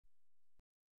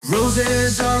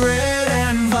Roses are red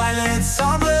and violets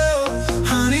are blue.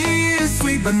 Honey is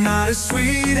sweet but not as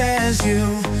sweet as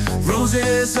you.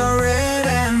 Roses are red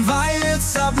and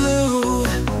violets are blue.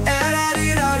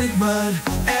 Bud,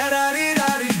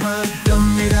 bud.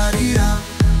 Dum-de-da-dee-da,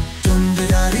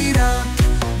 dum-de-da-dee-da,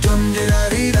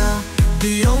 dum-de-da-dee-da.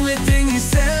 The only thing he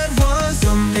said was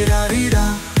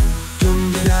dum-de-da-dee-da,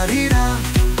 dum-de-da-dee-da.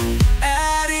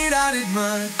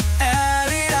 Addy-da-dee-bud,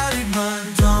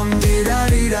 addy-da-dee-bud.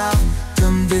 Dum-de-da-dee-da,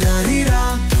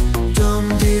 dum-de-da-dee-da,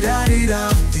 dum-de-da-dee-da.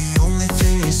 The only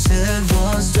thing he said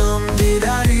was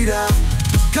dum-de-da-dee-da.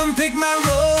 Come pick my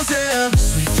roses,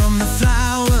 sweet from the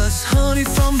flowers, honey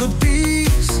from the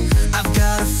bees. I've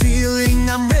got a feeling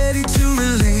I'm ready to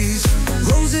release.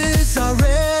 Roses are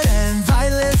red and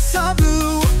violets are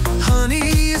blue.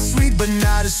 Honey is sweet but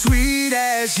not as sweet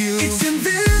as you. It's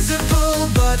invisible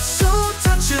but so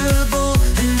touchable,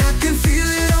 and I can feel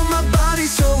it on my body,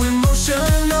 so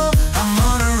emotional. I'm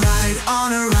on a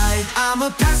ride, I'm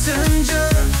a passenger.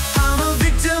 I'm a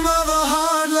victim of a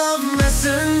hard love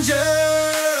messenger.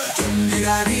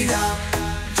 Dum-de-da-dee-da,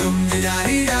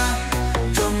 dum-de-da-dee-da,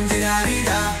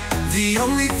 dum-de-da-dee-da. The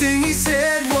only thing he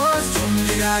said was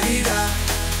dum-de-da-dee-da,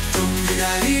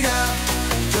 dum-de-da-dee-da,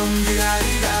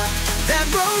 dum-de-da-dee-da. That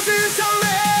roses are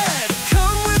red,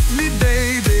 come with me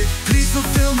baby, please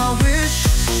fulfill my wish.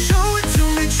 Show it to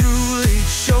me truly,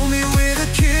 show me with a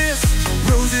kiss.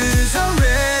 Roses are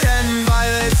red and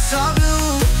violets are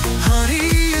blue.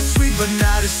 Honey is sweet but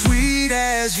not as sweet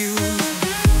as you.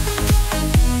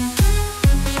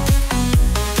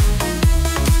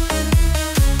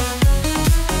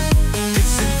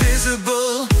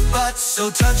 But so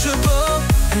touchable.